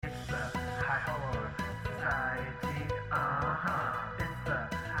the High Horror Society. It's the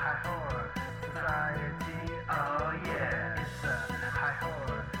High Horror Society. Oh yeah. It's the High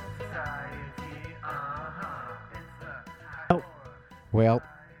Horror Society. It's the High Horror. Well,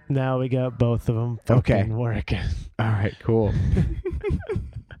 Now we got both of them Okay. fucking working. all right, cool.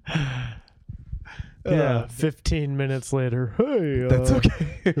 Yeah, 15 minutes later. Hey, That's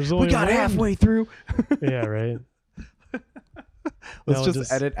okay. there's We only got one. halfway through. Yeah, right. Let's Now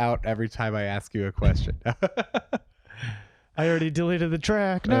just edit out every time I ask you a question. I already deleted the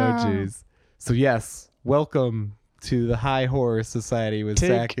track. Oh, No. jeez. So, yes, welcome to the High Horror Society with Take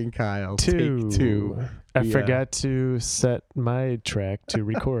Zach and Kyle. Two. Take two. I Yeah. forgot to set my track to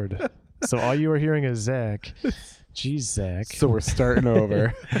record. So all you are hearing is Zach. Jeez, Zach. So we're starting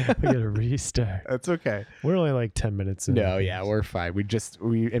over. We gotta restart. That's okay. We're only like 10 minutes in. No, yeah, we're fine.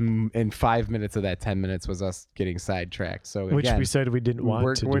 We in 5 minutes of that 10 minutes was us getting sidetracked. So Which again, we said we didn't want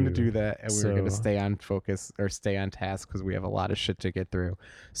we're to going do. to do that, and we're going to So- stay on focus or stay on task because we have a lot of shit to get through.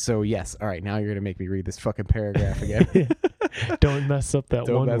 So yes, all right. Now you're going to make me read this fucking paragraph again. Don't mess up that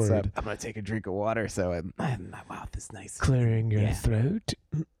Don't one mess word. up. I'm going to take a drink of water so my mouth is nice. Clearing your Yeah. throat.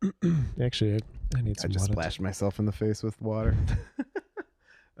 Actually, I need I some just water. splashed myself in the face with water.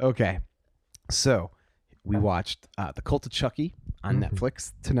 Okay, so we watched The Cult of Chucky on Mhm.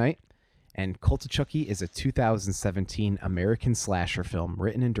 Netflix tonight. And Cult of Chucky is a 2017 American slasher film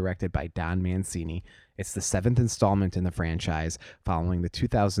written and directed by Don Mancini. It's the 7th installment in the franchise, following the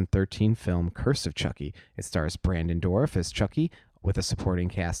 2013 film Curse of Chucky. It stars Brandon Dorff as Chucky, with a supporting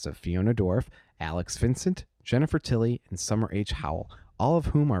cast of Fiona Dorff, Alex Vincent, Jennifer Tilly, and Summer H. Howell, all of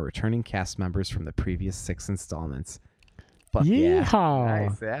whom are returning cast members from the previous 6 installments. Fuck yeah. Yeehaw.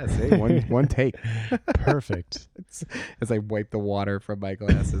 Nice. Yeah, see, one take. Perfect. As I wipe the water from my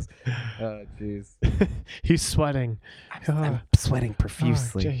glasses. Oh, jeez. He's sweating. I'm sweating Oh,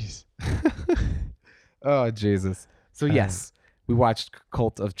 profusely. jeez. Oh, Jesus. So, yes, we watched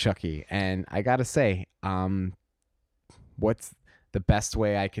Cult of Chucky. And I got to say, what's the best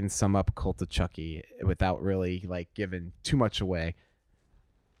way I can sum up Cult of Chucky without really, like, giving too much away?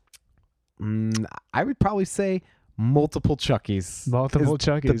 I would probably say multiple Chuckies. Multiple is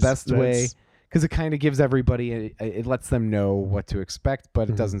Chuckies. The best way. That's- Because it kind of gives everybody, it lets them know what to expect, but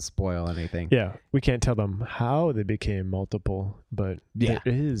it Mhm. doesn't spoil anything. Yeah, we can't tell them how they became multiple, but Yeah.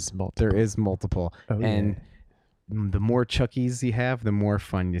 there is multiple. There is multiple. Oh, And the more Chuckies you have, the more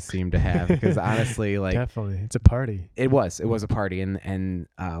fun you seem to have. Because honestly, like, definitely, it's a party. it was a party. And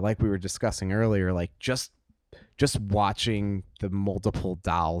like we were discussing earlier, like just watching the multiple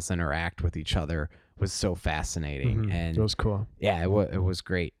dolls interact with each other was so fascinating. Mhm. And It was cool. yeah, it was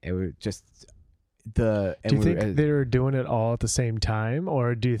great. It was just the. Do you and think they were doing it all at the same time,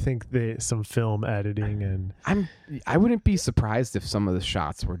 or do you think some film editing and? I wouldn't be surprised if some of the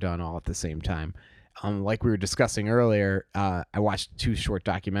shots were done all at the same time. Like we were discussing earlier, I watched 2 short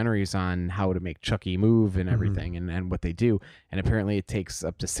documentaries on how to make Chucky move and everything, and what they do. And apparently, it takes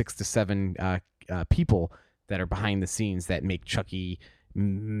up to 6 to 7 people that are behind the scenes that make Chucky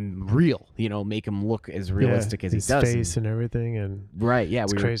real. You know, make him look as realistic as he his does. face and everything, and Right? Yeah,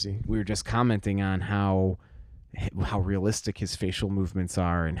 it's crazy. We were just commenting on how realistic his facial movements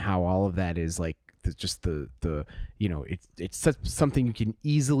are, and how all of that is like just the you know, it's something you can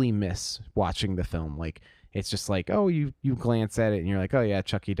easily miss watching the film. Like, it's just like, oh, you glance at it and you're like, oh yeah,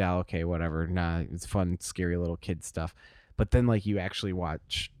 Chucky doll, okay, whatever, nah, it's fun, scary little kid stuff. But then, like, you actually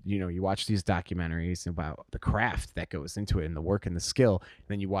watch these documentaries about the craft that goes into it and the work and the skill, and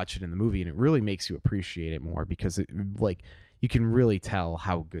then you watch it in the movie, and it really makes you appreciate it more, because it, like, you can really tell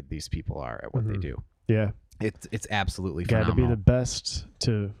how good these people are at what they Mhm. do. Yeah, It's absolutely got to phenomenal. be the best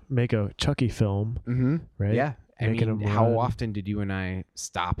to make a Chucky film, Mm-hmm. right? Yeah. I Making mean, them how run. often did you and I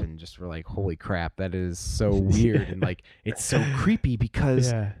stop and just were like, holy crap, that is so weird. And like, it's so creepy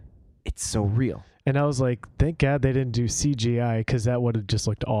because Yeah. it's so real. And I was like, thank God they didn't do CGI, because that would have just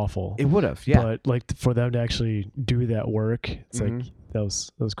looked awful. It would have. Yeah, But like for them to actually do that work, it's like Mhm. that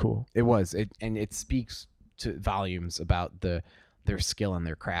was cool. it was. And it speaks to volumes about their skill and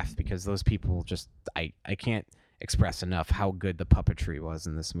their craft, because those people just, I can't express enough how good the puppetry was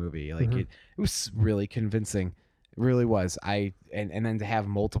in this movie. Like, Mhm. it was really convincing. It really was. And then to have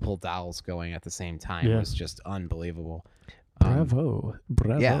multiple dolls going at the same time Yeah. was just unbelievable. Bravo.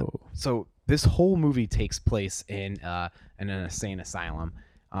 Yeah. So this whole movie takes place in an insane asylum.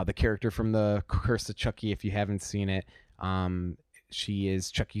 The character from the Curse of Chucky, if you haven't seen it, she is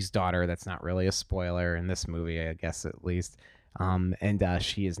Chucky's daughter. That's not really a spoiler in this movie, I guess, at least. And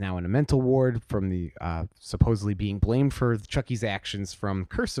she is now in a mental ward from the supposedly being blamed for Chucky's actions from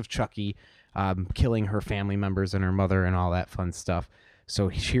Curse of Chucky, killing her family members and her mother and all that fun stuff. So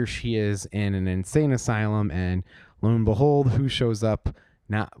here she is in an insane asylum, and lo and behold, who shows up?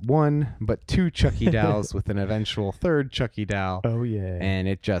 Not one, but two Chucky dolls with an eventual third Chucky doll. Oh yeah. And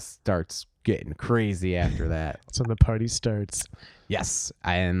it just starts getting crazy after that. That's when the party starts. Yes.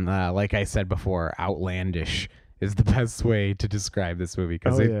 And like I said before, outlandish is the best way to describe this movie,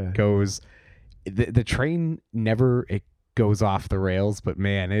 because it goes, the train never, it goes off the rails, but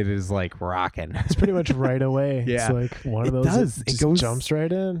man, it is like rocking. It's pretty much right away. Yeah. It's like one of those that just jumps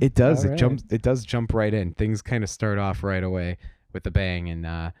right in. It does. All right. It does jump right in. Things kind of start off right away with a bang,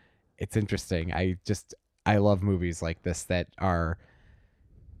 and it's interesting. I love movies like this that are,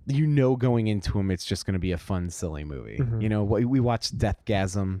 going into them, it's just going to be a fun, silly movie. Mm-hmm. We watched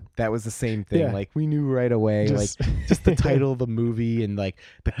Deathgasm. That was the same thing. Yeah. Like, we knew right away, just the title of the movie and like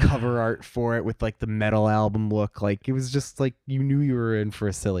the cover art for it with like the metal album look. Like, it was just like you knew you were in for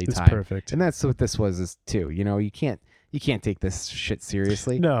a silly time. Perfect. And that's what this was too. You can't take this shit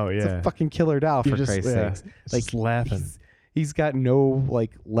seriously. No, It's a fucking killer doll, for Christ's sakes. Like, just laughing. He's got no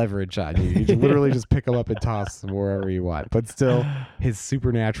like leverage on you. You can literally just pick him up and toss him wherever you want. But still, his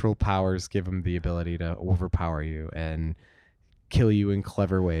supernatural powers give him the ability to overpower you and kill you in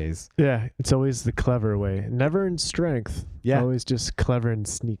clever ways. Yeah, it's always the clever way. Never in strength. Yeah. Always just clever and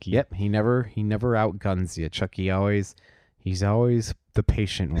sneaky. Yep. He never outguns you. Chucky he's always the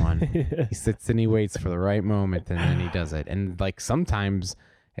patient one. He sits and he waits for the right moment, and then he does it. And like sometimes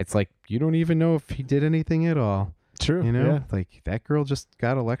it's like you don't even know if he did anything at all. True. Yeah. Like that girl just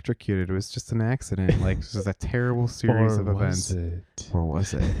got electrocuted. It was just an accident. Like, this was a terrible series of events. Or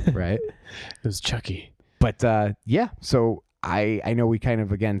was it? Right? It was Chucky. But yeah, so I know we kind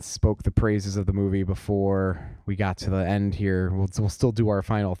of again spoke the praises of the movie before we got to the end here. We'll still do our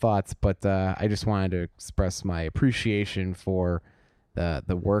final thoughts, but I just wanted to express my appreciation for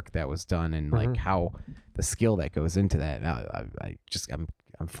the work that was done and like how the skill that goes into that.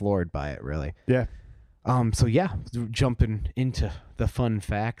 I'm floored by it, really. Yeah. So yeah, jumping into the fun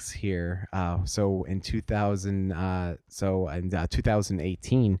facts here. So in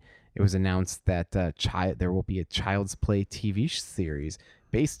 2018, it was announced that there will be a Child's Play TV series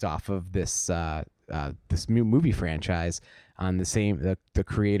based off of this new movie franchise. On the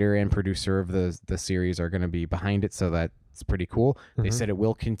creator and producer of the series are going to be behind it, so that's pretty cool. They said it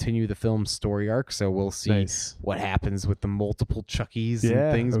will continue the film's story arc, so we'll see what happens with the multiple Chuckies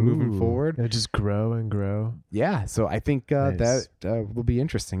and things moving forward. They just grow and grow. Yeah, so I think that will be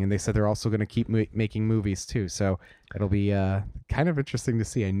interesting. And they said they're also going to keep making movies too, so it'll be kind of interesting to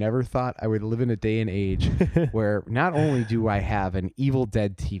see. I never thought I would live in a day and age where not only do I have an Evil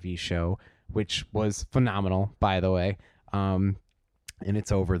Dead TV show, which was phenomenal, by the way, and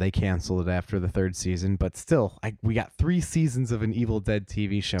it's over. They canceled it after the third season, but still, we got 3 seasons of an Evil Dead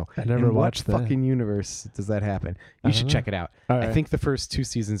TV show. I never watched that. What fucking universe does that happen? You should check it out. Right. I think the first 2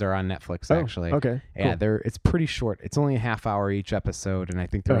 seasons are on Netflix, actually. Okay. Yeah, cool. it's pretty short. It's only a half hour each episode, and I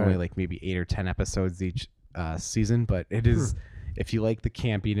think they're only like maybe 8 or 10 episodes each season, but it is... If you like the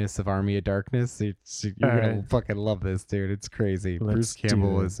campiness of Army of Darkness, you're going to fucking love this, dude. It's crazy. Bruce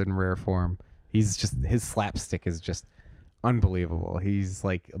Campbell is in rare form. His slapstick is just unbelievable. He's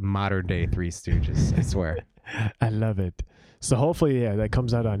like modern day Three Stooges, I swear. I love it. So hopefully, that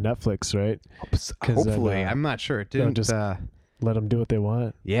comes out on Netflix, right? Hopefully. I'm not sure. It didn't just let them do what they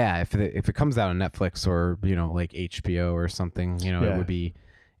want. Yeah, if it comes out on Netflix or, like HBO or something, it would be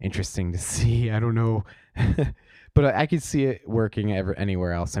interesting to see. I don't know. But I could see it working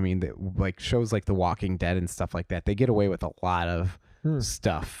anywhere else. I mean, like shows like The Walking Dead and stuff like that, they get away with a lot of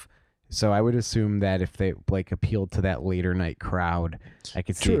stuff. So I would assume that if they like appealed to that later night crowd, I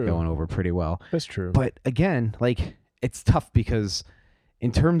could see it going over pretty well. That's true. But again, like it's tough because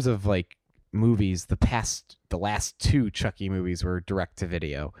in terms of like movies, the last 2 Chucky movies were direct to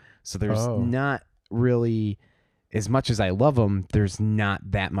video. So there's not really, as much as I love them, there's not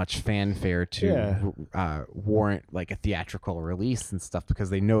that much fanfare to warrant like a theatrical release and stuff because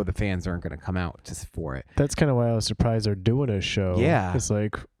they know the fans aren't going to come out for it. That's kind of why I was surprised they're doing a show. Yeah. It's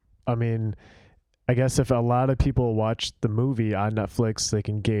like, I mean, I guess if a lot of people watch the movie on Netflix, they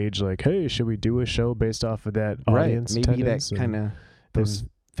can gauge like, hey, should we do a show based off of that audience Maybe attendance? that kind of, those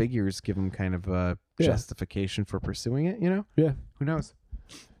figures give them kind of a justification for pursuing it, Yeah. Who knows?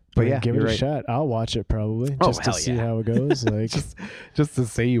 But give it a shot. I'll watch it probably just to see how it goes. Like just to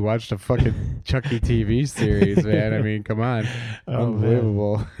say you watched a fucking Chucky TV series, man. I mean, come on,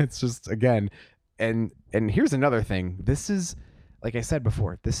 unbelievable. Man. It's just again, and here's another thing. This is, like I said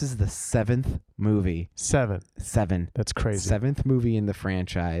before, this is the 7th movie. 7. That's crazy. 7th movie in the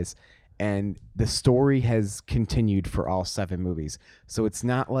franchise. And the story has continued for all 7 movies. So it's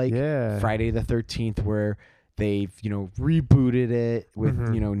not like Friday the 13th where they've rebooted it with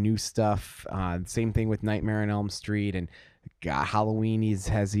Mhm. new stuff. Same thing with Nightmare on Elm Street, and Halloween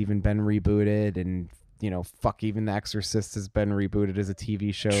has even been rebooted, and fuck, even The Exorcist has been rebooted as a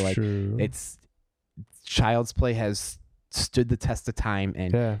TV show. Like True. it's Child's Play has stood the test of time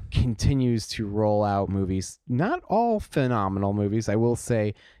and Yeah. continues to roll out movies. Not all phenomenal movies, I will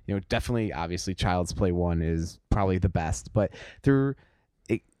say. Definitely, obviously, Child's Play 1 is probably the best, but they're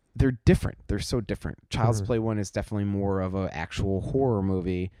different. They're so different. Child's Mhm. Play 1 is definitely more of an actual horror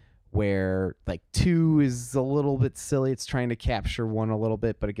movie, where like 2 is a little bit silly. It's trying to capture 1 a little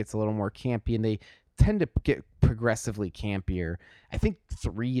bit, but it gets a little more campy, and they tend to get progressively campier. I think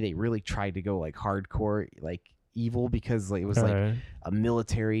 3, they really tried to go like hardcore, like evil, because like it was like Alright. a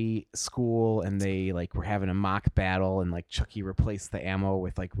military school, and they like were having a mock battle, and like Chucky replaced the ammo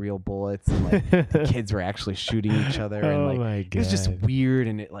with like real bullets, and like the kids were actually shooting each other, and Oh like my it was just God. weird,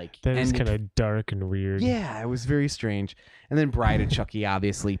 and it like That is ended- kind of dark and weird. yeah, it was very strange. And then Bride of Chucky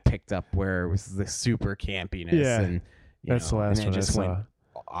obviously picked up where it was the super campiness, Yeah, and That's the and last it one I just went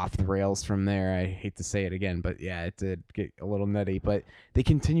saw. off the rails from there. I hate to say it again, but yeah, it did get a little nutty. But they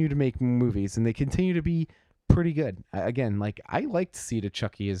continue to make movies, and they continue to be pretty good. Again, like I liked Seed of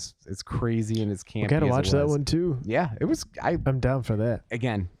Chucky as crazy and as campy. We gotta as watch it that was. one too. Yeah, it was. I'm down for that.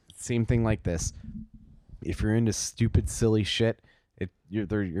 Again, same thing like this. If you're into stupid, silly shit, you're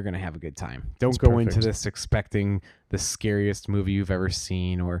gonna have a good time. Don't It's go into perfect. this expecting the scariest movie you've ever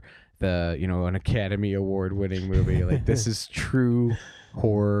seen, or the an Academy Award winning movie. Like this is true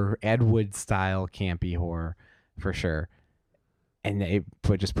horror, Ed Wood style campy horror for sure. And it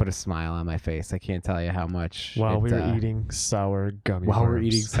just put a smile on my face. I can't tell you how much. While we it, were eating sour gummy while we're worms.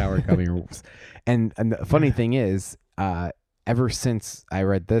 eating sour gummy worms. And the funny thing is, ever since I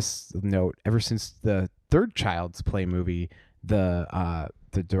read this note, ever since the third Child's Play movie, the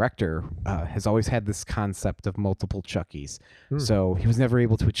director has always had this concept of multiple Chuckies. So he was never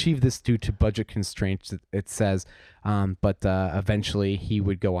able to achieve this due to budget constraints, it says. But eventually he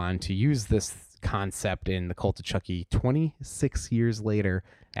would go on to use this concept in The Cult of Chucky 26 years later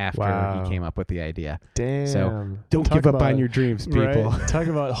after Wow. he came up with the idea. Damn. Don't Talk give up about- on your dreams, people. Right? Talk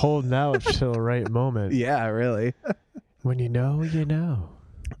about holding out till the right moment. Yeah, really. When you know, you know.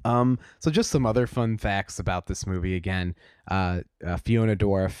 So just some other fun facts about this movie. Again, Fiona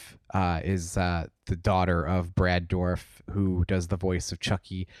Dorff is the daughter of Brad Dourif, who does the voice of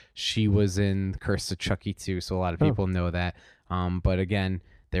Chucky. She was in Curse of Chucky too, so a lot of Oh. people know that. But again,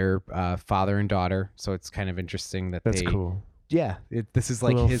 they're father and daughter, so it's kind of interesting that That's they. cool. Yeah, this is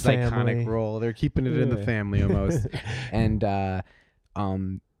like Little his family. iconic role. They're keeping it in the Yeah. family almost. And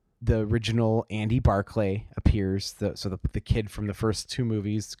the original Andy Barclay appears. So the kid from the first 2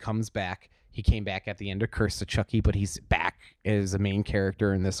 movies comes back. He came back at the end of Curse of Chucky, but he's back as a main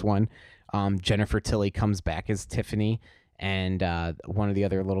character in this one. Jennifer Tilly comes back as Tiffany, and one of the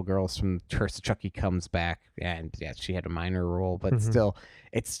other little girls from Curse of Chucky comes back, and yeah, she had a minor role, but Mhm. still,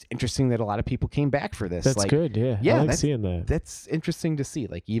 it's interesting that a lot of people came back for this. That's like, good. Yeah. yeah, I like that's- seeing that. That's interesting to see.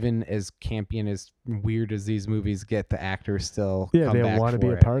 Like even as campy and as weird as these movies get, the actors still Yeah, come they back want to be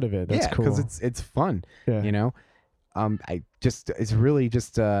for a it. part of it. That's yeah, cool. because it's fun. Yeah. It's really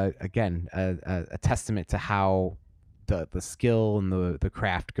just again a testament to how the skill and the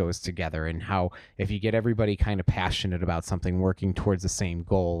craft goes together, and how if you get everybody kind of passionate about something, working towards the same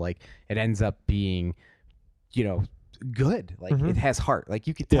goal, like it ends up being, good. Like Mhm. it has heart. Like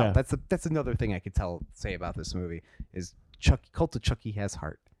you could tell. Yeah. That's another thing I could say about this movie is Cult of Chucky has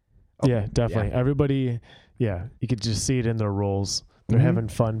heart. Oh, Yeah, definitely. Everybody, yeah, you could just see it in their roles. They're Mhm. having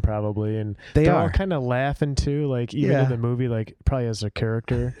fun probably, and They they're all are. kind of laughing too. Like even Yeah. in the movie, like probably as their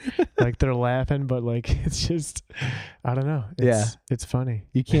character, like they're laughing, but like it's just, I don't know. It's funny.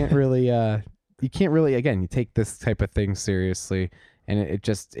 You can't really again, you take this type of thing seriously, and it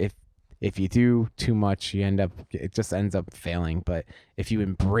just if you do too much, it just ends up failing. But if you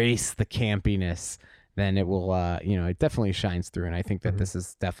embrace the campiness, then it will it definitely shines through. And I think that Mhm. this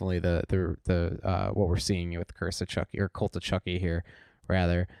is definitely the what we're seeing with Curse of Chucky, or Cult of Chucky here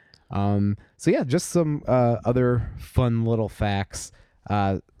rather. So yeah, just some other fun little facts.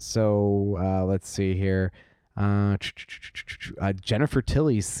 So let's see here. Jennifer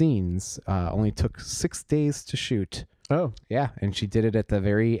Tilly's scenes only took 6 days to shoot. Oh, Yeah, and she did it at the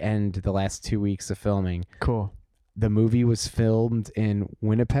very end, the last 2 weeks of filming. cool. The movie was filmed in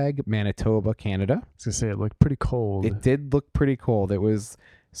Winnipeg, Manitoba, Canada. I was gonna say it looked pretty cold. It did look pretty cold. It was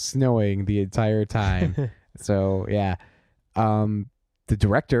snowing the entire time. So yeah, the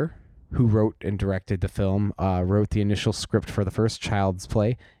director who wrote and directed the film wrote the initial script for the first Child's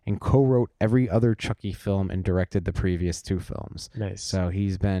Play and co-wrote every other Chucky film and directed the previous 2 films. Nice. So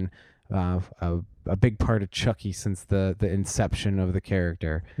he's been a big part of Chucky since the inception of the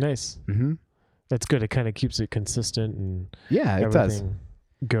character. Nice. Mm-hmm. That's good. It kind of keeps it consistent and Yeah, it does. everything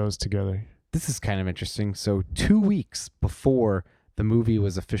goes together. This is kind of interesting. So 2 weeks before the movie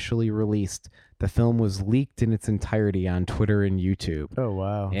was officially released, the film was leaked in its entirety on Twitter and YouTube. Oh,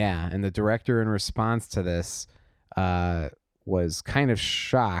 wow. Yeah, and the director, in response to this, was kind of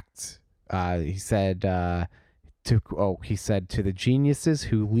shocked. He said to the geniuses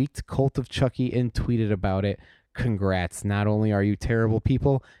who leaked Cult of Chucky and tweeted about it, "Congrats! Not only are you terrible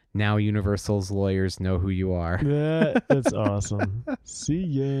people, now Universal's lawyers know who you are." That's awesome. See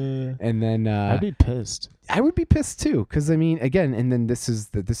ya. And then I'd be pissed. I would be pissed too, because I mean, again, and then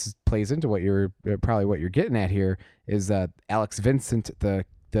this plays into what you're probably what you're getting at here is Alex Vincent, the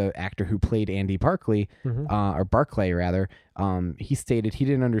actor who played Andy Barclay, or Barclay rather. He stated he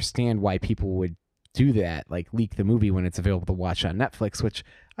didn't understand why people would do that, like leak the movie when it's available to watch on Netflix, which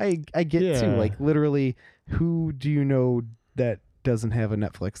I get too. Like literally, who do you know that doesn't have a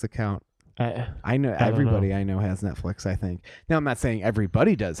Netflix account? I know everybody I know has Netflix, I think. Now, I'm not saying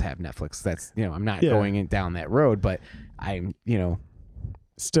everybody does have Netflix. That's, I'm not going down that road, but I'm,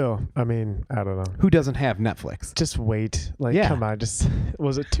 Still, I mean, I don't know. who doesn't have Netflix? Just wait. Like, Yeah. come on. Just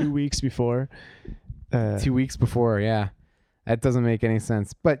was it 2 weeks before? 2 weeks before, yeah. That doesn't make any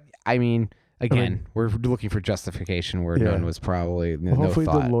sense. But, I mean, again, we're looking for justification where none was probably no Hopefully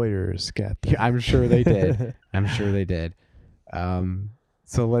thought. the lawyers got that. Yeah, I'm sure they did. I'm sure they did.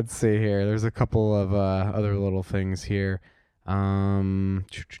 So let's see here. There's a couple of other little things here.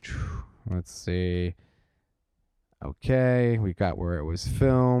 Let's see. Okay, we got where it was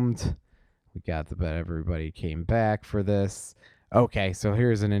filmed. We got that everybody came back for this. Okay, so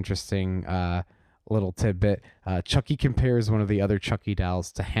here's an interesting little tidbit. Chucky compares one of the other Chucky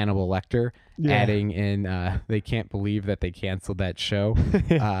dolls to Hannibal Lecter, adding in they can't believe that they canceled that show.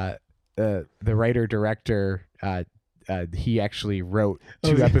 The writer-director, he actually wrote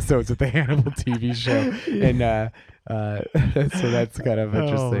 2 episodes of the Hannibal TV show, and so that's kind of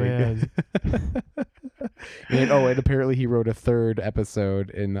interesting. Oh, man. and apparently he wrote a 3rd episode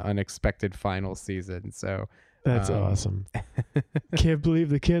in the unexpected final season. So That's awesome. Can't believe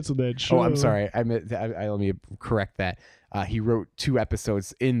they canceled that show. Oh, I'm sorry. I let me correct that. He wrote 2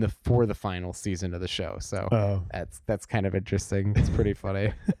 episodes for the final season of the show. So that's kind of interesting. It's pretty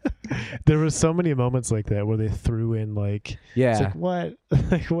funny. There were so many moments like that where they threw in it's like what?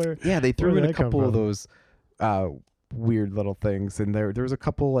 Like where? Yeah, they threw where'd in a that come couple of from? those weird little things, and there was a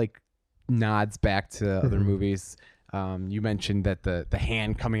couple like nods back to other movies. You mentioned that the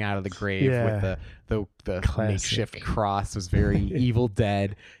hand coming out of the grave with the Classic. makeshift cross was very Evil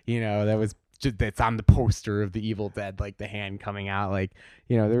Dead. That was just, that's on the poster of the Evil Dead, like the hand coming out. Like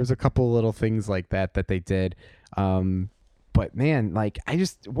there was a couple little things like that they did. But man, like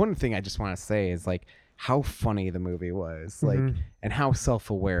one thing I just want to say is like how funny the movie was, like, and how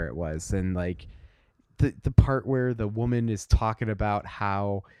self-aware it was, and like the part where the woman is talking about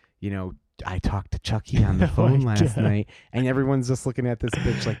how I talked to Chucky on the phone last night, and everyone's just looking at this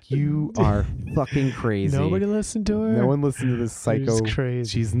bitch like, you are fucking crazy. Nobody listened to her. No one listened to this psycho. She's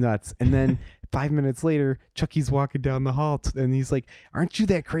crazy. She's nuts. And then 5 minutes later, Chucky's walking down the hall, and he's like, "Aren't you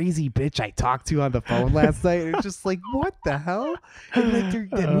that crazy bitch I talked to on the phone last night?" And it's just like, what the hell? And like,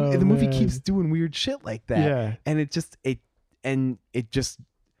 the movie keeps doing weird shit like that. Yeah. And it just I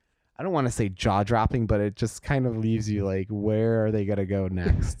don't want to say jaw dropping, but it just kind of leaves you like, where are they gonna go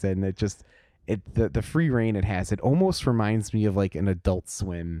next? And the free reign it has, it almost reminds me of like an Adult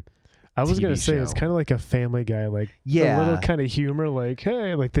Swim. I was TV gonna say it's show. kind of like a Family Guy, like Yeah. a little kind of humor, like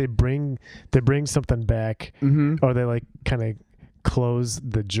hey, like they bring something back, or they like kind of close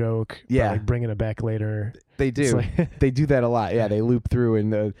the joke, by, Yeah. like bringing it back later. They do. It's like- They do that a lot. Yeah, they loop through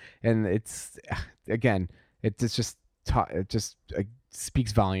and it's again, it just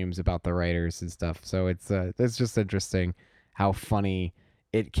speaks volumes about the writers and stuff. So it's just interesting how funny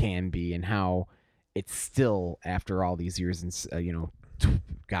it can be and how it's still, after all these years and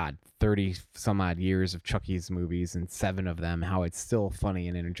 30 some odd years of Chucky's movies and 7 of them, how it's still funny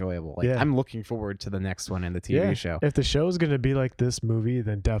and enjoyable. Like I'm looking forward to the next one in the TV show. If the show's gonna be like this movie,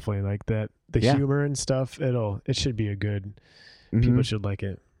 then definitely like that. The humor and stuff, it should be a good. People should like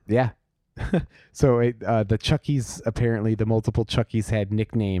it. Yeah. So the Chuckies, apparently the multiple Chuckies had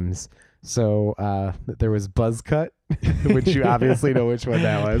nicknames. So there was Buzzcut, which you obviously know which one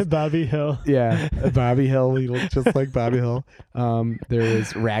that was. Bobby Hill. Yeah, Bobby Hill. He looked just like Bobby Hill. There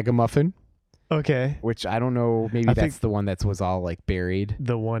was Ragamuffin, Okay. which I don't know. Maybe I that's think- the one that was all like buried.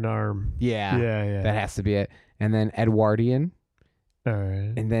 The one arm. Yeah, Yeah. that has to be it. And then Edwardian, All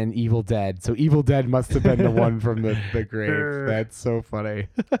right. and then Evil Dead. So Evil Dead must have been the one from the grave. That's so funny.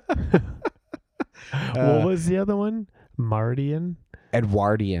 What was the other one? Mardian?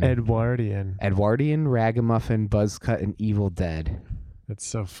 Edwardian. Edwardian. Ragamuffin, Buzzcut, and Evil Dead. That's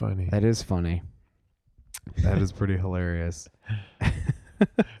so funny. That is funny. That is pretty hilarious.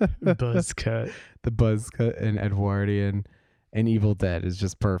 Buzzcut. The Buzzcut and Edwardian and Evil Dead is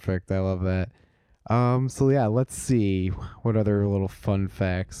just perfect. I love that. So yeah, let's see what other little fun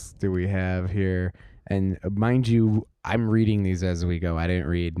facts do we have here. And mind you, I'm reading these as we go. I didn't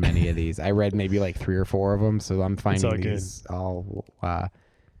read many of these. I read maybe like 3 or 4 of them, so I'm finding these all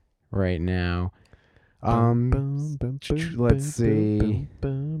right now. Let's see.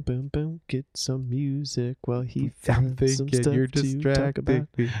 Get some music while he I'm finds some thinking stuff you're to talk distracting about.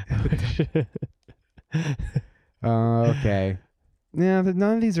 me. Okay. Yeah,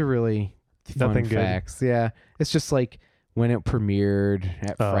 none of these are really fun Nothing good. facts. Yeah, it's just like when it premiered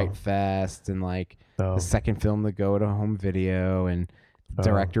at Fright Fest, and like Oh. the second film to go to home video, and the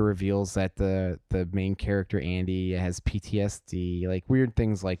director reveals that the main character Andy has PTSD, like weird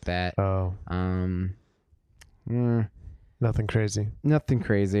things like that. Oh. Nothing crazy. Nothing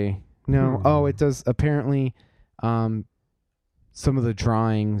crazy. No. Oh, it does apparently. Some of the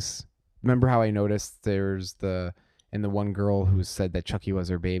drawings. Remember how I noticed there's the one girl who said that Chucky was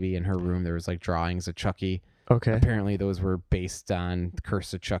her baby in her room. There was like drawings of Chucky. Okay. Apparently, those were based on the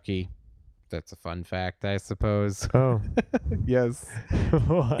Curse of Chucky. That's a fun fact, I suppose. Oh. Yes.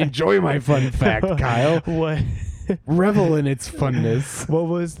 What? Enjoy my fun fact, Kyle. What? Revel in its funness. What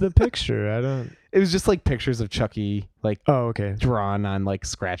was the picture? I don't. It was just like pictures of Chucky, like Oh, okay. drawn on like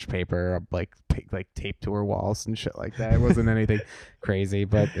scratch paper, like taped to her walls and shit like that. It wasn't anything crazy,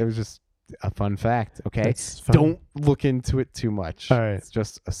 but it was just a fun fact. Okay, That's fun. don't look into it too much. All right. It's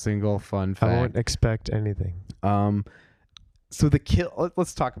just a single fun I fact. won't expect anything. So the kill.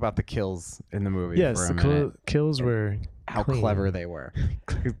 Let's talk about the kills in the movie. Yes, for a the minute. kills were How clean. clever they were.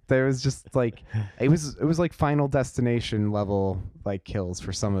 There was just like it was like Final Destination level like kills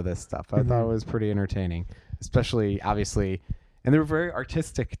for some of this stuff. I thought it was pretty entertaining, especially obviously, and they were very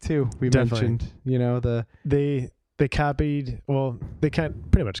artistic too. We Definitely. mentioned, you know, They copied. Well, they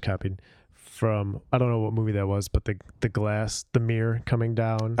pretty much copied from, I don't know what movie that was, but the glass, the mirror coming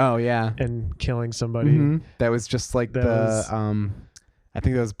down oh yeah, and killing somebody. Mhm. That was just like That was- I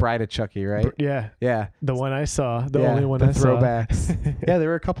think that was Bride of Chucky, right? Yeah, Yeah. the one I saw, the Yeah, only one the I saw. throwbacks. Yeah, there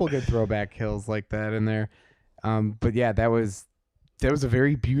were a couple good throwback kills like that in there. But yeah, that was a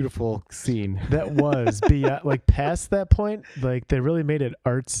very beautiful scene. That was like past that point, like they really made it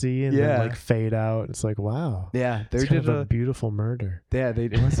artsy and Yeah. then like fade out. It's like, wow, Yeah, they it's kind did of a beautiful murder.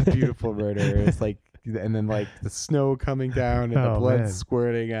 it was a beautiful murder. It's like, and then like the snow coming down and the Oh, blood man.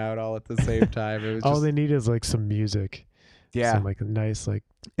 squirting out all at the same time. It was All just, they need is like some music. yeah, Some like nice like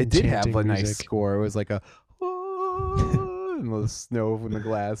it did have enchanting a nice music. score. It was like a and the snow from the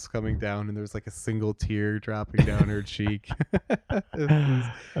glass coming down, and there was like a single tear dropping down her cheek.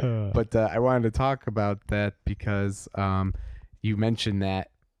 But I wanted to talk about that because you mentioned that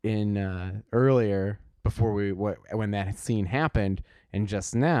in earlier before when that scene happened, and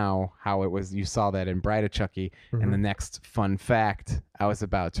just now how it was. You saw that in Bride of Chucky, and the next fun fact I was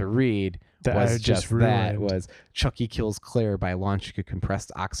about to read That was I just just that ruined. was Chucky kills Claire by launching a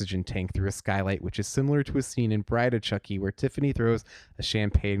compressed oxygen tank through a skylight, which is similar to a scene in Bride of Chucky where Tiffany throws a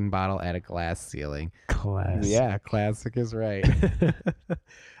champagne bottle at a glass ceiling. Class. Yeah, classic is right.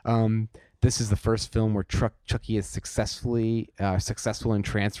 This is the first film where Chucky is successful in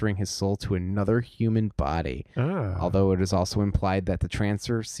transferring his soul to another human body. Ah. Although it is also implied that the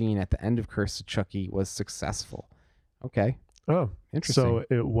transfer scene at the end of Curse of Chucky was successful. Okay, Oh, interesting. so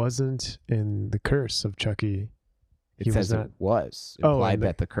it wasn't in the Curse of Chucky. It He says was not. it was Oh, implied and the-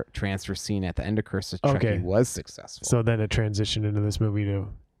 that the transfer scene at the end of Curse of Chucky Okay. was successful. So then it transitioned into this movie to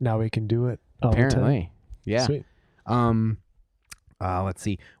now we can do it. All the time. apparently, yeah. Sweet. Let's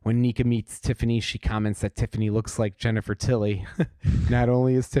see. When Nika meets Tiffany, she comments that Tiffany looks like Jennifer Tilly. Not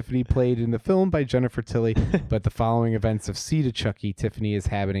only is Tiffany played in the film by Jennifer Tilly, but the following events of Seed of Chucky, Tiffany is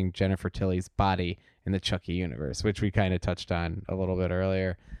inhabiting Jennifer Tilly's body in the Chucky universe, which we kind of touched on a little bit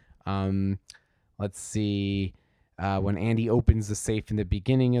earlier. Let's see. When Andy opens the safe in the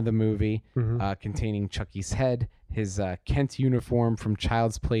beginning of the movie, containing Chucky's head, his Kent uniform from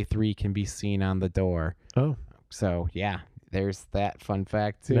Child's Play 3 can be seen on the door. Oh, So, yeah, there's that fun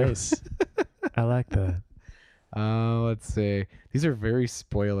fact, too. nice. I like that. Let's see. These are very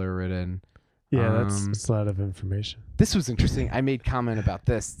spoiler-ridden. Yeah, that's a lot of information. This was interesting. I made comment about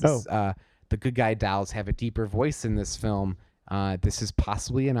this. The good guy dolls have a deeper voice in this film This is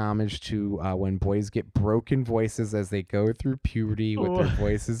possibly an homage to when boys get broken voices as they go through puberty with their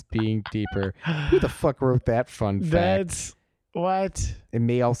voices being deeper. Who the fuck wrote that fun fact? That's what? It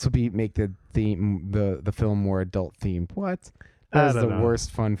may also make the theme the film more adult themed. What? I That's the don't know.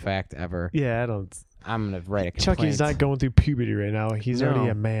 worst fun fact ever. Yeah, I don't. I'm gonna write a complaint. Chucky's not going through puberty right now. He's already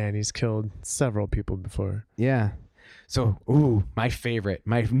No. a man. He's killed several people before. Yeah. So, my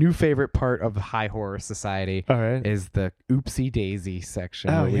new favorite part of High Horror Society All right. is the Oopsie Daisy section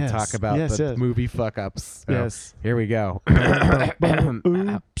Oh, where we yes. talk about Yes, the yes. movie fuck ups. So, Yes. Here we go.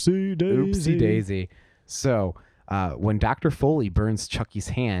 Oopsie daisy. Oopsie Daisy. So, when Dr. Foley burns Chucky's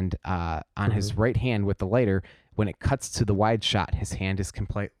hand on his right hand with the lighter, when it cuts to the wide shot, his hand is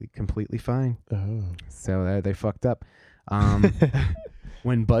completely fine. Oh. So they fucked up.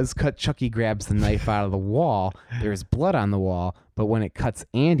 When Buzz Cut Chucky grabs the knife out of the wall, there's blood on the wall, but when it cuts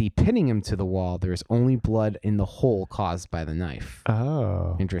Andy, pinning him to the wall, there's only blood in the hole caused by the knife.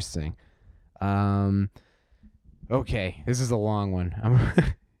 Oh. Interesting. Okay, this is a long one.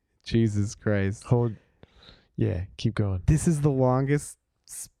 Jesus Christ. Hold. Yeah, keep going. This is the longest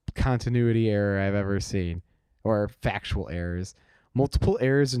continuity error I've ever seen, or factual errors. Multiple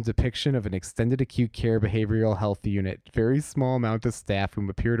errors in depiction of an extended acute care behavioral health unit. Very small amount of staff whom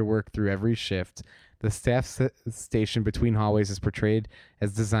appear to work through every shift. The staff station between hallways is portrayed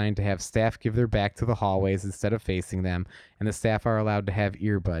as designed to have staff give their back to the hallways instead of facing them, and the staff are allowed to have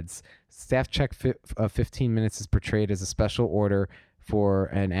earbuds. Staff check 15 minutes is portrayed as a special order for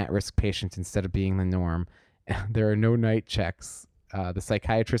an at-risk patient instead of being the norm. There are no night checks. The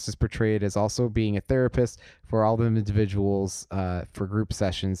psychiatrist is portrayed as also being a therapist for all the individuals for group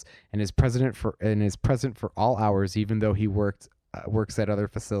sessions, and is present for all hours, even though he works at other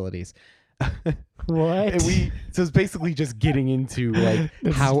facilities. What? So it's basically just getting into like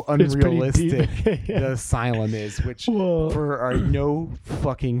It's- how it's pretty unrealistic deep. Yeah. the asylum is, which Well- are no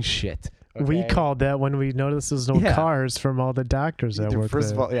fucking shit. We okay? called that when we noticed there's no Yeah. cars from all the doctors that work First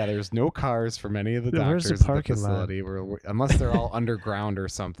there. of all, yeah, there's no cars from any of the Where's doctors the at the parking lot? facility, unless they're all underground or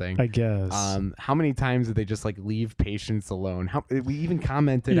something. I guess. How many times did they just like leave patients alone? We even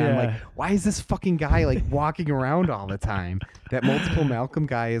commented on like, Yeah. why is this fucking guy like walking around all the time? That multiple Malcolm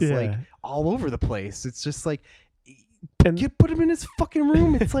guy is like Yeah. all over the place. It's just like, And- put him in his fucking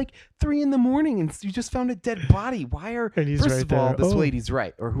room. It's like 3 a.m. and you just found a dead body. Why are And he's first right of all, there. this Oh. lady's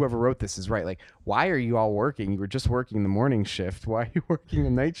right, or whoever wrote this is right. Like, why are you all working? You were just working the morning shift. Why are you working the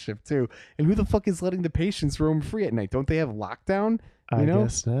night shift too? And who the fuck is letting the patients roam free at night? Don't they have lockdown? I know?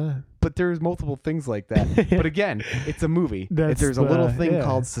 guess not. But there's multiple things like that. But again, it's a movie. That's There's a little the- thing yeah.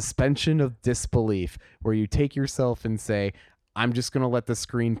 called suspension of disbelief, where you take yourself and say, I'm just going to let the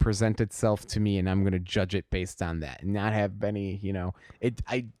screen present itself to me, and I'm going to judge it based on that, and not have any,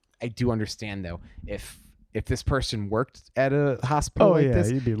 I do understand though, if this person worked at a hospital Oh, like yeah,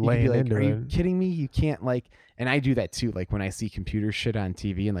 this, you'd be you could laying like, into are you it." kidding me? You can't like, and I do that too. Like when I see computer shit on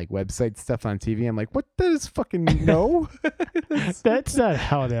TV and like website stuff on TV, I'm like, what does fucking no? That's not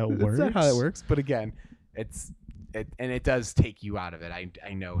how that works. That's not how that works. But again, it does take you out of it.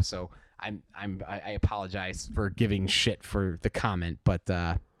 I know. So I apologize for giving shit for the comment, but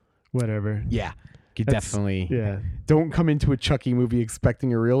Whatever. yeah, you That's- definitely Yeah. don't come into a Chucky movie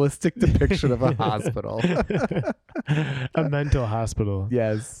expecting a realistic depiction of a hospital. A mental hospital.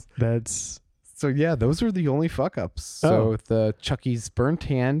 Yes. That's So yeah, those are the only fuck ups. So Oh. the Chucky's burnt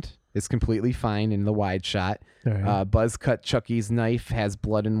hand is completely fine in the wide shot. all right. Buzz cut Chucky's knife has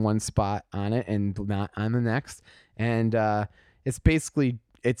blood in one spot on it and not on the next. And it's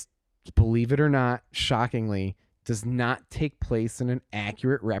believe it or not, shockingly, does not take place in an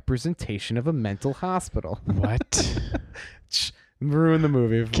accurate representation of a mental hospital. What? Ruin the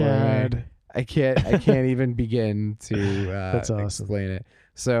movie for me. God. I can't even begin to That's awesome. explain it.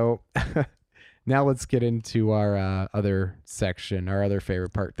 So now let's get into our other section, our other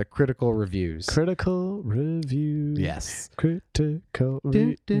favorite part, the critical reviews. Critical review. Yes. Critical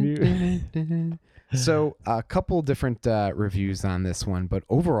review. So a couple different reviews on this one, but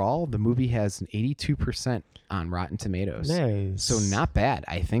overall the movie has an 82% on Rotten Tomatoes. Nice. So not bad.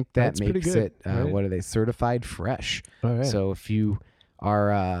 I think that That's pretty makes good, it, right? what are they, certified fresh. All right. So if you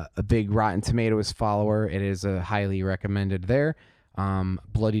are a big Rotten Tomatoes follower, it is highly recommended there.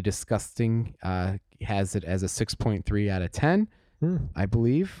 Bloody Disgusting has it as a 6.3 out of 10, I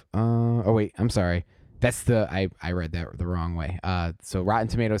believe. Oh wait, I'm sorry. That's I read that the wrong way. So Rotten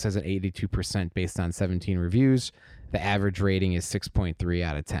Tomatoes has an 82% based on 17 reviews. The average rating is 6.3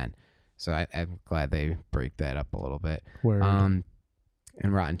 out of 10. So I'm glad they break that up a little bit. Word. And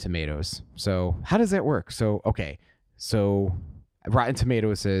Rotten Tomatoes. So how does that work? So okay, so Rotten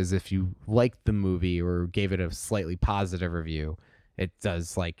Tomatoes says if you liked the movie or gave it a slightly positive review, it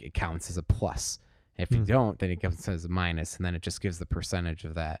does like it counts as a plus. If you don't, then it counts as a minus, and then it just gives the percentage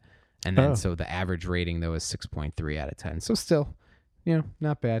of that. And then so the average rating though is 6.3 out of 10. So still,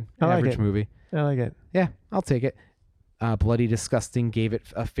 not bad. Average movie. I like it. Yeah, I'll take it. Bloody Disgusting gave it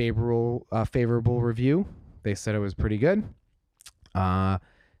a favorable review. They said it was pretty good.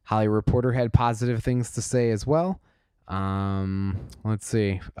 Hollywood Reporter had positive things to say as well. Let's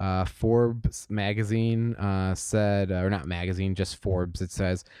see. Forbes magazine said, or not magazine, just Forbes. It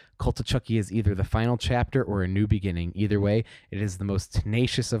says, Cult of Chucky is either the final chapter or a new beginning. Either way, it is the most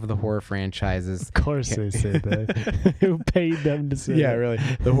tenacious of the horror franchises. Of course they said that. Who paid them to say that? Really.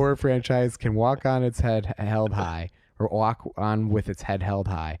 The horror franchise can walk on its head held high, or walk on with its head held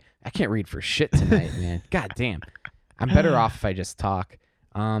high. I can't read for shit tonight, man. God damn. I'm better off if I just talk.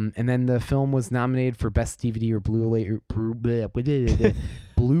 And then the film was nominated for Best DVD or Blu-ray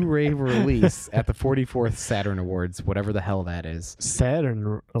release at the 44th Saturn Awards, whatever the hell that is.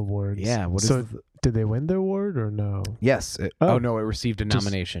 Saturn Awards. Yeah. Did they win the award or no? Yes. No, it received a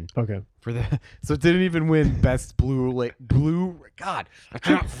nomination. Okay. So it didn't even win Best Blu-ray. God, I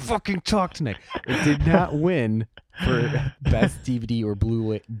cannot fucking talk tonight. It did not win for Best DVD or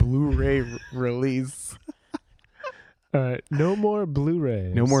Blu-ray release. All right, no more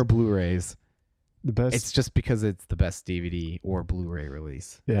Blu-rays. No more Blu-rays. The best. It's just because it's the best DVD or Blu-ray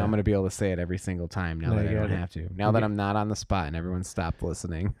release. Yeah. I'm going to be able to say it every single time now that I don't have to. Now that I'm not on the spot and everyone stopped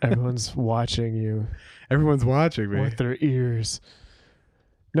listening. Everyone's watching you. Everyone's watching me. With their ears.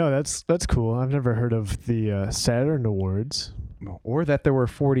 No, that's cool. I've never heard of the Saturn Awards. Or that there were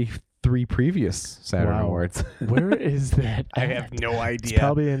 43 previous Saturn Awards. Where is that? I have no idea. It's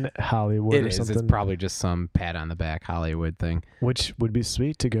probably in Hollywood or something. It's probably just some pat on the back Hollywood thing. Which would be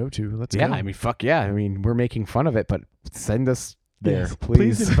sweet to go to. Let's go. Yeah, I mean, fuck yeah. I mean, we're making fun of it, but send us there, Yes,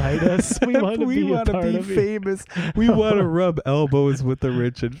 please. invite us. We want to be a part of it. famous. We want to rub elbows with the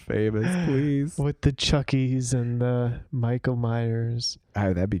rich and famous, please. With the Chuckies and the Michael Myers.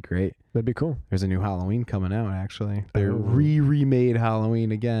 Oh, that'd be great. That'd be cool. There's a new Halloween coming out, actually. They're Oh. remade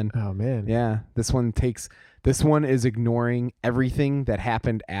Halloween again. Oh, man. Yeah, this one is ignoring everything that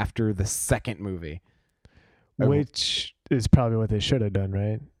happened after the second movie. Which is probably what they should have done,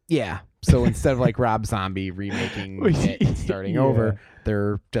 right? Yeah. So instead of like Rob Zombie remaking it and starting over,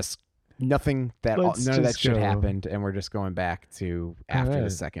 they're just none of that shit happened, and we're just going back to after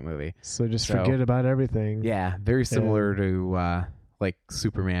the second movie. So forget about everything. Yeah, very similar to like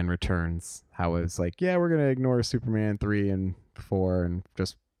Superman Returns. How it's like, yeah, we're gonna ignore Superman 3 and 4 and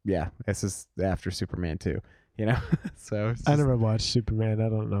just this is after Superman 2. So it's I never watched Superman. I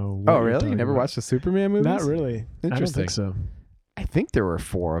don't know. Oh, really? You never watched the Superman movies? Not really. Interesting. I don't think so. I think there were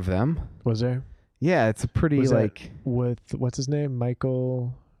 4 of them. Was there? Yeah, it's a pretty Was like with what's his name?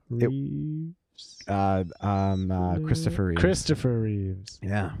 Michael Reeves. Christopher Reeves. Christopher Reeves.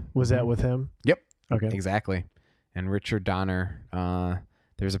 Yeah. Was that with him? Yep. Okay. Exactly. And Richard Donner.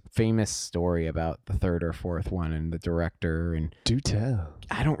 There's a famous story about the third or fourth one and the director, and Do tell.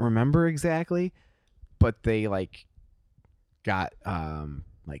 I don't remember exactly, but they got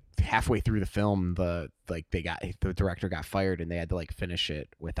halfway through the film, the director got fired and they had to finish it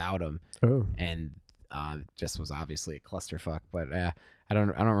without him. Oh. And just was obviously a clusterfuck, but I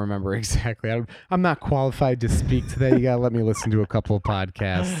don't remember exactly. I'm not qualified to speak to that. You gotta let me listen to a couple of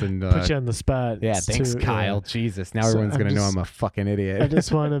podcasts and Put you on the spot. yeah, thanks, Kyle. Yeah. Jesus, now So everyone's gonna know I'm a fucking idiot. I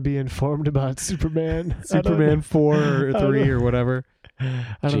just want to be informed about Superman. Superman 4 or 3 or whatever. I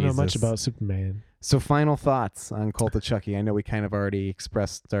don't know much Jesus. about Superman. So final thoughts on Cult of Chucky. I know we kind of already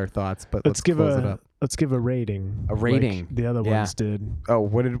expressed our thoughts, but let's give close it up. Let's give a rating. A rating. Like the other Yeah. ones did. Oh,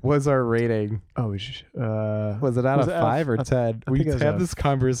 what was our rating? Oh, Was it out Was of it out 5 or of- 10? I We think it was have out this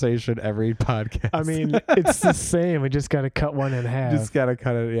conversation every podcast. I mean, it's the same. We just got to cut one in half. just gotta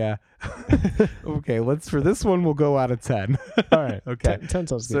cut it. Yeah. Okay, for this one we'll go out of 10. All right. Okay. 10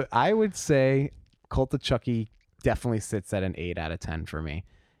 sounds So good. I would say Cult of Chucky definitely sits at an 8 out of 10 for me.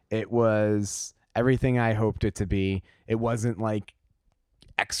 It was everything I hoped it to be. It wasn't like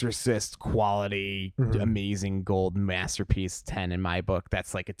Exorcist quality, amazing gold masterpiece 10 in my book.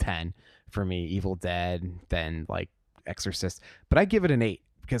 That's like a 10 for me. Evil Dead, then Exorcist. But I give it an 8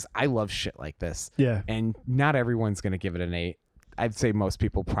 because I love shit like this. Yeah. And not everyone's going to give it an 8. I'd say most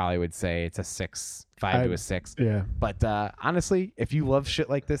people probably would say it's a 6, 5 to a 6. Yeah. But honestly, if you love shit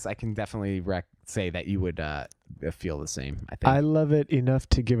like this, I can definitely say that you would feel the same. I think. I love it enough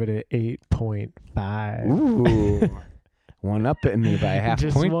to give it an 8.5. Ooh, one up in me by a half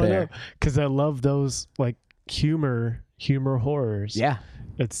Just point one there. up, 'cause I love those humor horrors. Yeah,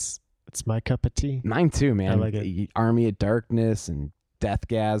 It's It's my cup of tea. Mine too, man. I like it. Army of Darkness and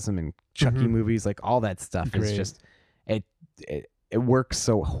Deathgasm and Chucky Mhm. movies, like all that stuff is Great. just it works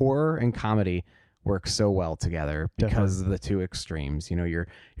so horror and comedy work so well together because of the two extremes. You know, you're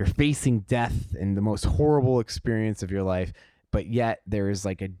facing death and the most horrible experience of your life, but yet there is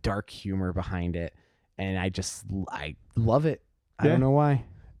like a dark humor behind it, and I love it. I Yeah. don't know why.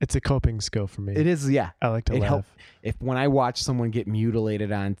 It's a coping skill for me. It is, yeah. I like to It laugh. help- If when I watch someone get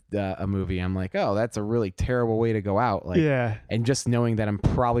mutilated on a movie, I'm like, oh, that's a really terrible way to go out. Like, yeah. and just knowing that I'm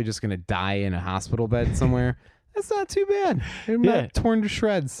probably just gonna die in a hospital bed somewhere, that's not too bad. I'm Yeah. not torn to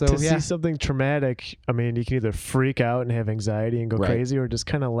shreds. So To yeah, see something traumatic, I mean, you can either freak out and have anxiety and go Right. crazy, or just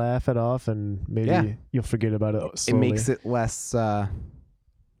kind of laugh it off, and maybe Yeah. you'll forget about it it slowly. makes it less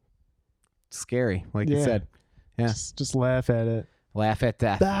scary, like you Yeah. said. Yeah, Just laugh at it. laugh at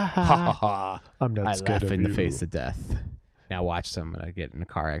death. Ha ha ha! I'm not I scared laugh of in you. the face of death. Now watch someone get in a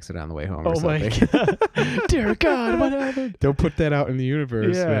car accident on the way home. Oh or my something. god! Dear God, what happened? Don't put that out in the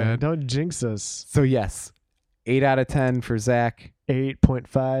universe, Yeah, man. don't jinx us. So yes, 8 out of 10 for Zach.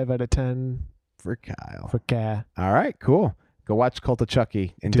 8.5 out of 10 For Kyle. for Ka. All right, cool. Go watch Cult of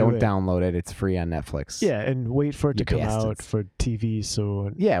Chucky and Do don't it. download it. It's free on Netflix. Yeah, and wait for it to You come out bastards. for TV.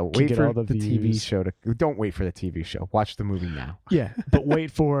 So Yeah, wait get for all the the TV views. show to. Don't wait for the TV show. Watch the movie now. yeah, but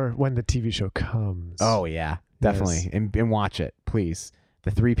wait for when the TV show comes. Oh yeah, definitely, Yes. and watch it, please. The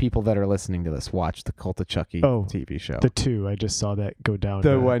 3 people that are listening to this, watch the Cult of Chucky Oh, TV show. the 2. I just saw that go down.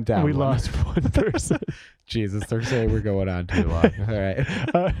 The one down We one. lost one person. Jesus, they're saying we're going on too long. All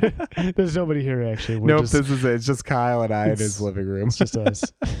right. There's nobody here actually. We're Nope, just, this is it. It's just Kyle and I in It's- his living room. it's just us.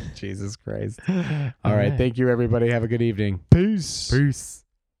 Jesus Christ. All right, thank you, everybody. Have a good evening. Peace. Peace.